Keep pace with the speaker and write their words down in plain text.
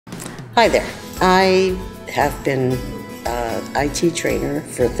Hi there. I have been an IT trainer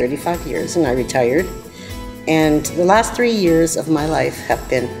for 35 years and I retired. And the last 3 years of my life have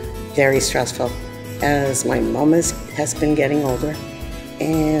been very stressful as my mom has been getting older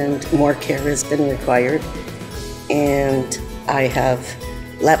and more care has been required. And I have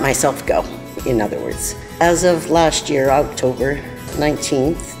let myself go, in other words. As of last year, October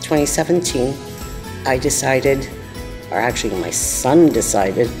 19th, 2017, I decided, or actually my son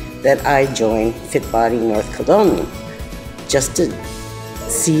decided, that I join Fit-Body North Kildonan just to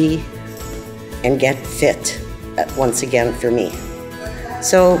see and get fit once again for me.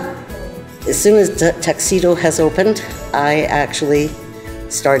 So as soon as the Tuxedo has opened, I actually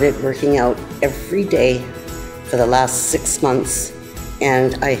started working out every day for the last 6 months,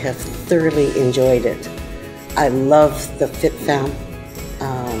 and I have thoroughly enjoyed it. I love the Fit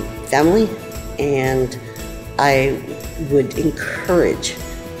family, and I would encourage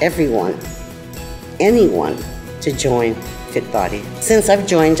everyone, anyone, to join Fit-Body. Since I've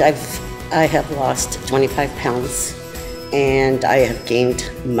joined, I have lost 25 pounds and I have gained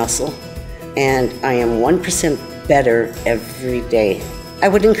muscle, and I am 1% better every day. I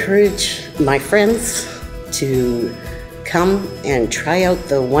would encourage my friends to come and try out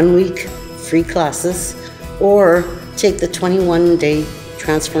the 1-week free classes or take the 21-day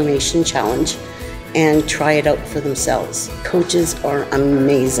transformation challenge and try it out for themselves. Coaches are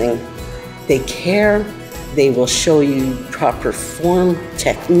amazing. They care. They will show you proper form,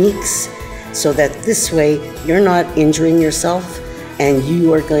 techniques, so that this way you're not injuring yourself and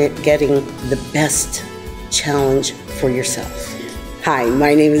you are getting the best challenge for yourself. Hi,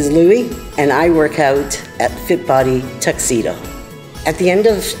 my name is Louie and I work out at Fit-Body Tuxedo. At the end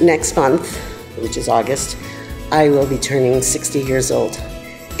of next month, which is August, I will be turning 60 years old,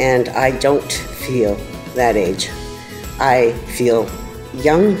 and I don't feel that age. I feel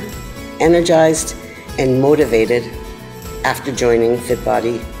young, energized, and motivated after joining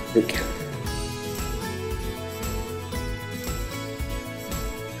Fit-Body Bootcamp.